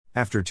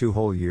After 2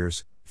 whole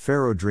years,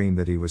 Pharaoh dreamed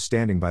that he was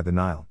standing by the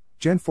Nile.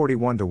 Gen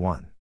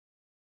 41-1.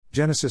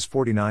 Genesis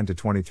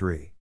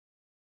 49-23.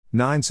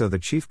 9 So the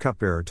chief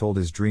cupbearer told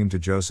his dream to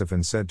Joseph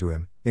and said to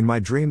him, In my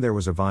dream there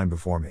was a vine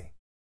before me.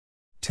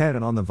 10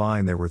 And on the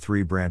vine there were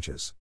 3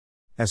 branches.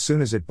 As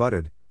soon as it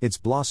budded, its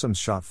blossoms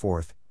shot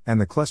forth,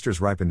 and the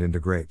clusters ripened into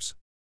grapes.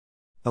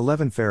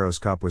 11 Pharaoh's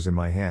cup was in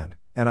my hand,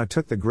 and I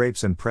took the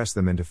grapes and pressed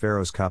them into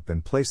Pharaoh's cup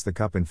and placed the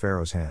cup in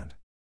Pharaoh's hand.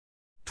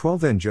 12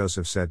 Then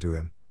Joseph said to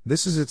him,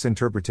 This is its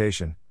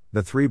interpretation,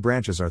 the 3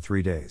 branches are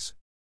 3 days.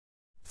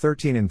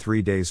 13 In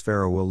 3 days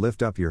Pharaoh will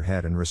lift up your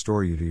head and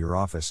restore you to your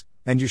office,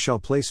 and you shall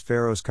place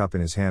Pharaoh's cup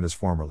in his hand as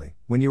formerly,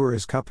 when you were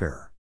his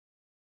cupbearer.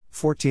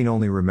 14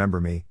 Only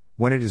remember me,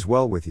 when it is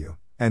well with you,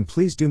 and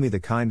please do me the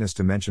kindness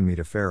to mention me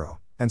to Pharaoh,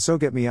 and so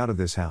get me out of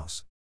this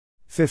house.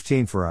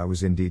 15 For I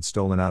was indeed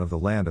stolen out of the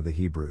land of the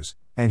Hebrews,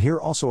 and here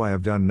also I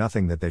have done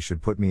nothing that they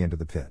should put me into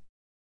the pit.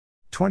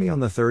 20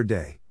 On the 3rd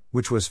day,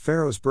 which was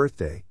Pharaoh's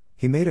birthday,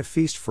 he made a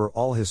feast for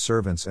all his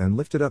servants and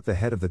lifted up the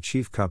head of the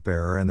chief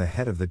cupbearer and the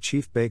head of the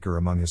chief baker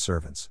among his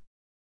servants.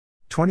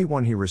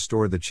 21 He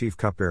restored the chief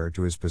cupbearer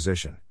to his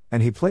position,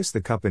 and he placed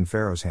the cup in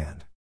Pharaoh's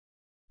hand.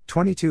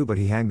 22 But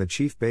he hanged the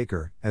chief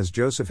baker, as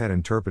Joseph had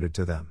interpreted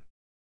to them.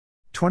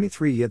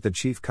 23 Yet the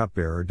chief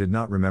cupbearer did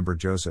not remember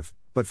Joseph,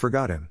 but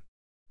forgot him.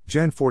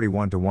 Gen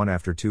 41-1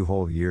 After 2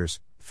 whole years,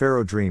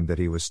 Pharaoh dreamed that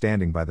he was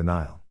standing by the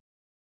Nile.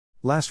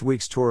 Last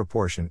week's Torah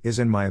portion is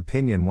in my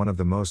opinion one of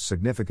the most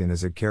significant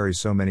as it carries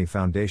so many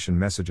foundation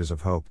messages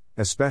of hope,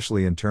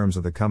 especially in terms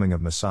of the coming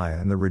of Messiah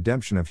and the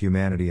redemption of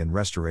humanity and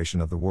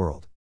restoration of the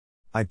world.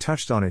 I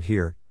touched on it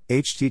here,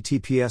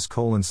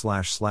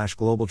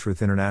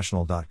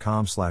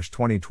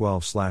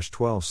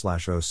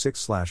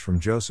 https://globaltruthinternational.com/2012/12/06/ from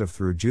Joseph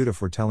through Judah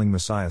foretelling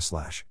Messiah/.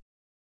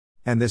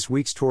 And this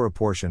week's Torah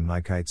portion,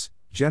 Nikites,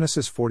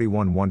 Genesis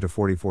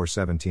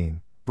 41:1-44:17,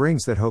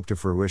 brings that hope to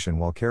fruition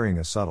while carrying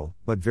a subtle,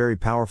 but very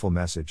powerful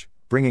message,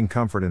 bringing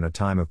comfort in a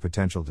time of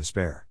potential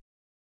despair.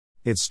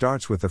 It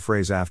starts with the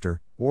phrase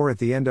after, or at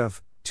the end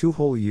of, 2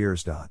 whole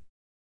years.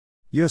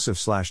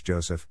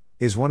 Yosef/Joseph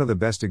is one of the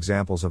best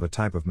examples of a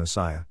type of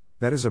Messiah,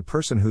 that is a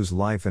person whose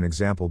life and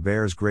example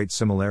bears great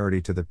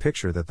similarity to the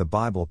picture that the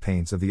Bible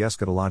paints of the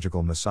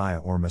eschatological Messiah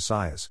or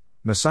Messiahs,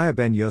 Messiah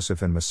ben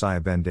Yosef and Messiah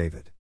ben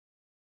David.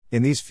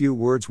 In these few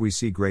words we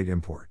see great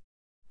import.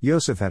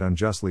 Yosef had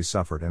unjustly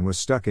suffered and was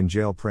stuck in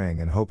jail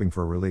praying and hoping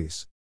for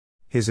release.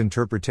 His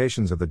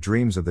interpretations of the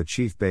dreams of the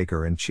chief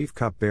baker and chief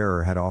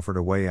cupbearer had offered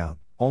a way out.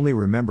 Only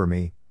remember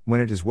me, when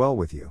it is well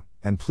with you,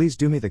 and please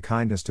do me the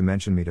kindness to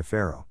mention me to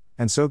Pharaoh,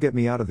 and so get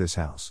me out of this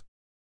house.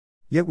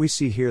 Yet we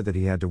see here that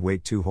he had to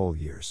wait 2 whole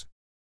years.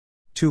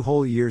 2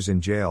 whole years in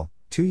jail,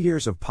 2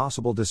 years of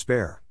possible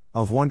despair,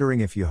 of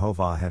wondering if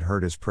Yehovah had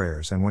heard his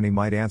prayers and when he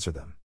might answer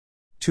them.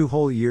 2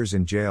 whole years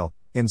in jail,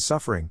 in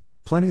suffering,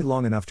 plenty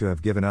long enough to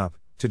have given up,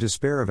 to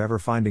despair of ever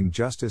finding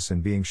justice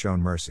and being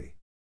shown mercy.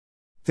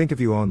 Think of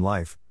your own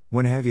life,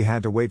 when have you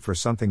had to wait for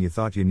something you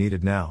thought you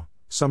needed now,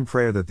 some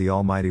prayer that the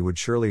Almighty would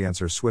surely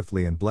answer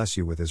swiftly and bless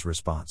you with his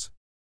response.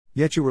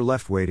 Yet you were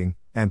left waiting,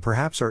 and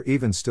perhaps are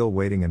even still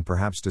waiting and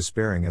perhaps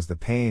despairing as the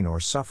pain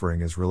or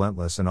suffering is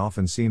relentless and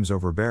often seems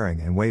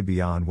overbearing and way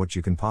beyond what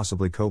you can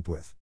possibly cope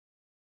with.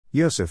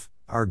 Yosef,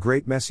 our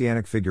great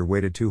messianic figure,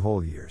 waited 2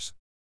 whole years.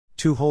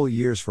 2 whole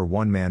years for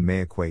one man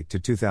may equate to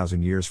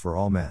 2,000 years for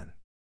all men.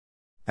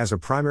 As a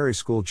primary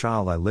school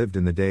child I lived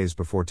in the days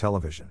before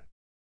television.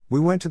 We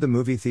went to the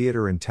movie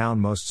theater in town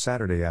most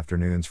Saturday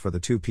afternoons for the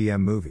 2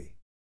 p.m. movie.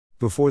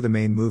 Before the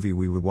main movie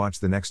we would watch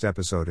the next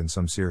episode in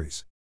some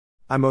series.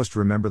 I most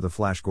remember the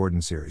Flash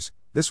Gordon series.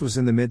 This was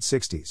in the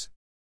mid-60s.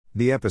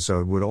 The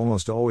episode would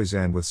almost always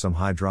end with some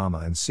high drama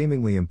and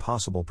seemingly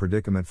impossible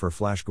predicament for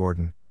Flash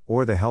Gordon,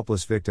 or the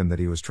helpless victim that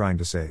he was trying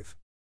to save.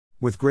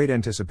 With great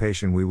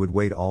anticipation we would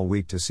wait all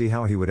week to see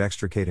how he would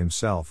extricate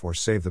himself or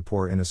save the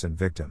poor innocent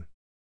victim.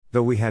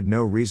 Though we had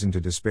no reason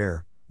to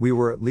despair, we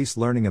were at least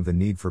learning of the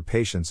need for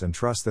patience and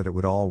trust that it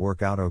would all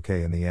work out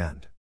okay in the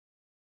end.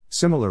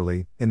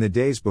 Similarly, in the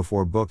days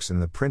before books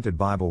and the printed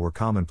Bible were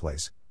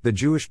commonplace, the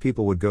Jewish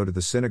people would go to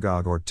the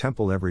synagogue or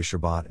temple every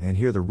Shabbat and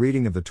hear the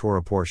reading of the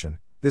Torah portion.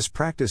 This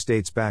practice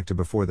dates back to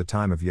before the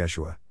time of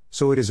Yeshua,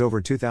 so it is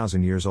over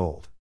 2,000 years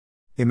old.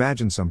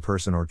 Imagine some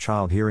person or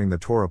child hearing the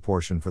Torah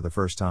portion for the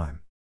first time.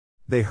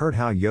 They heard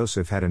how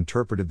Yosef had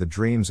interpreted the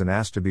dreams and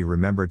asked to be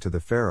remembered to the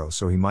Pharaoh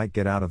so he might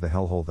get out of the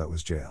hellhole that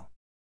was jail.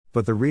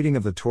 But the reading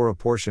of the Torah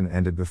portion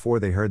ended before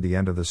they heard the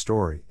end of the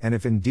story, and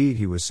if indeed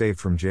he was saved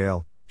from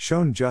jail,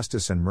 shown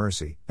justice and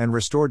mercy, and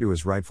restored to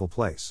his rightful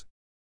place.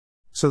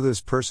 So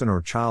this person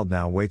or child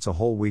now waits a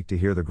whole week to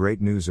hear the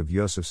great news of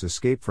Yosef's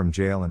escape from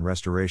jail and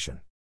restoration.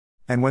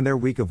 And when their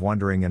week of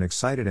wondering and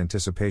excited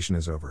anticipation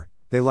is over,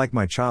 they, like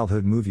my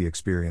childhood movie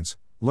experience,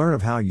 learn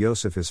of how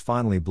Yosef is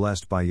finally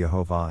blessed by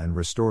Yehovah and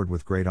restored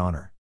with great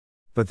honor.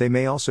 But they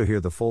may also hear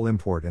the full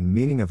import and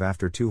meaning of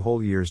after 2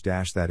 whole years.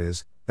 That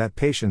is, that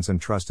patience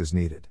and trust is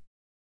needed.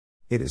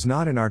 It is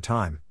not in our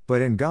time,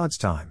 but in God's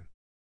time.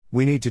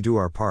 We need to do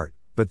our part,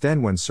 but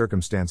then when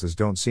circumstances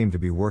don't seem to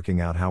be working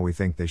out how we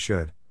think they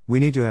should, we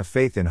need to have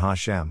faith in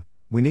Hashem,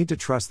 We need to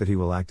trust that He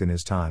will act in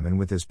His time and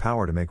with His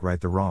power to make right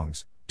the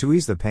wrongs, to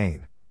ease the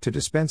pain, to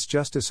dispense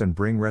justice and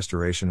bring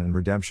restoration and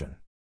redemption.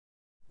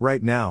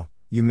 Right now,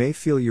 you may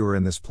feel you are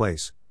in this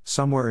place,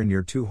 somewhere in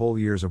your 2 whole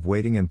years of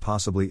waiting and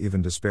possibly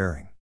even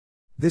despairing.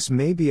 This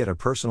may be at a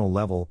personal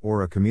level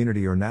or a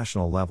community or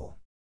national level.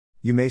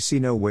 You may see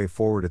no way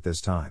forward at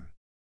this time.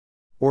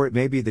 Or it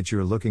may be that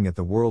you're looking at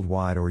the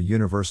worldwide or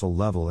universal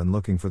level and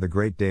looking for the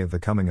great day of the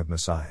coming of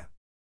Messiah.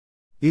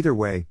 Either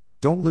way,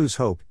 don't lose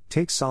hope.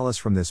 Take solace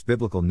from this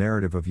biblical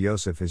narrative of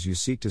Yosef as you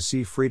seek to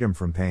see freedom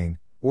from pain,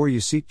 or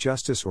you seek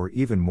justice, or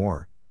even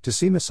more, to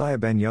see Messiah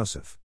ben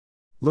Yosef.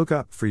 Look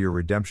up, for your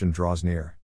redemption draws near.